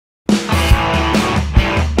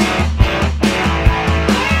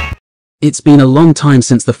It's been a long time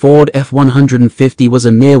since the Ford F150 was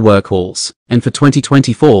a mere workhorse, and for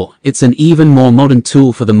 2024, it's an even more modern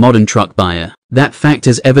tool for the modern truck buyer. That fact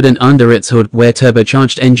is evident under its hood, where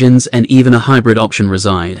turbocharged engines and even a hybrid option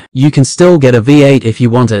reside. You can still get a V8 if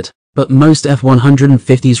you want it, but most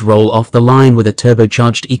F150s roll off the line with a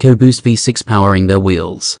turbocharged EcoBoost V6 powering their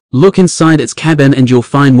wheels. Look inside its cabin and you'll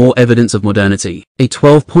find more evidence of modernity. A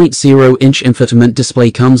 12.0-inch infotainment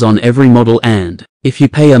display comes on every model, and if you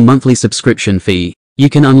pay a monthly subscription fee, you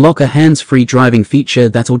can unlock a hands-free driving feature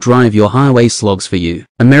that'll drive your highway slogs for you.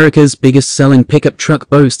 America's biggest selling pickup truck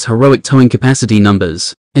boasts heroic towing capacity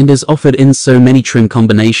numbers, and is offered in so many trim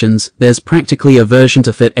combinations, there's practically a version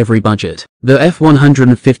to fit every budget. The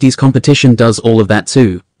F150's competition does all of that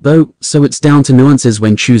too, though, so it's down to nuances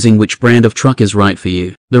when choosing which brand of truck is right for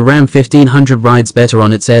you. The Ram 1500 rides better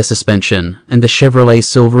on its air suspension, and the Chevrolet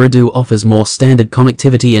Silverado offers more standard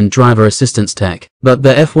connectivity and driver assistance tech. But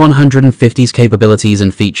the F150's capabilities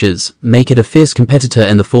and features make it a fierce competitor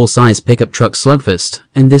in the full-size pickup truck slugfest,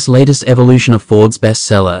 and this latest evolution of Ford's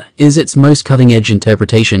bestseller is its most cutting-edge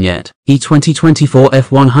interpretation yet. The 2024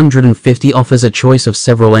 F150 offers a choice of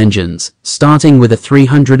several engines, starting with a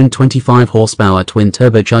 325 horsepower twin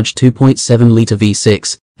turbocharged 2.7-liter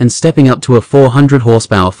V6, and stepping up to a 400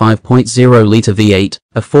 horsepower 5.0-liter V8,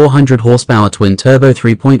 a 400 horsepower twin turbo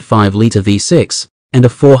 3.5-liter V6, and a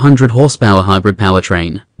 400 horsepower hybrid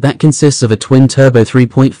powertrain that consists of a twin turbo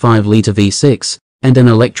 3.5-liter V6 and an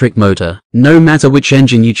electric motor. No matter which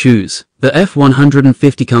engine you choose, the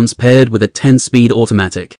F150 comes paired with a 10-speed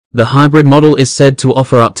automatic. The hybrid model is said to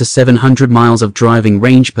offer up to 700 miles of driving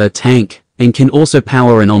range per tank, and can also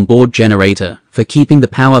power an onboard generator for keeping the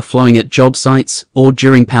power flowing at job sites or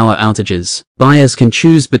during power outages. Buyers can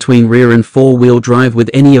choose between rear and four-wheel drive with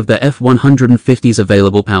any of the F150's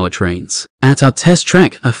available powertrains. At our test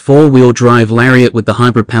track, a four-wheel drive lariat with the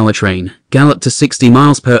hybrid powertrain galloped to 60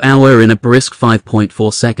 miles per hour in a brisk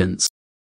 5.4 seconds.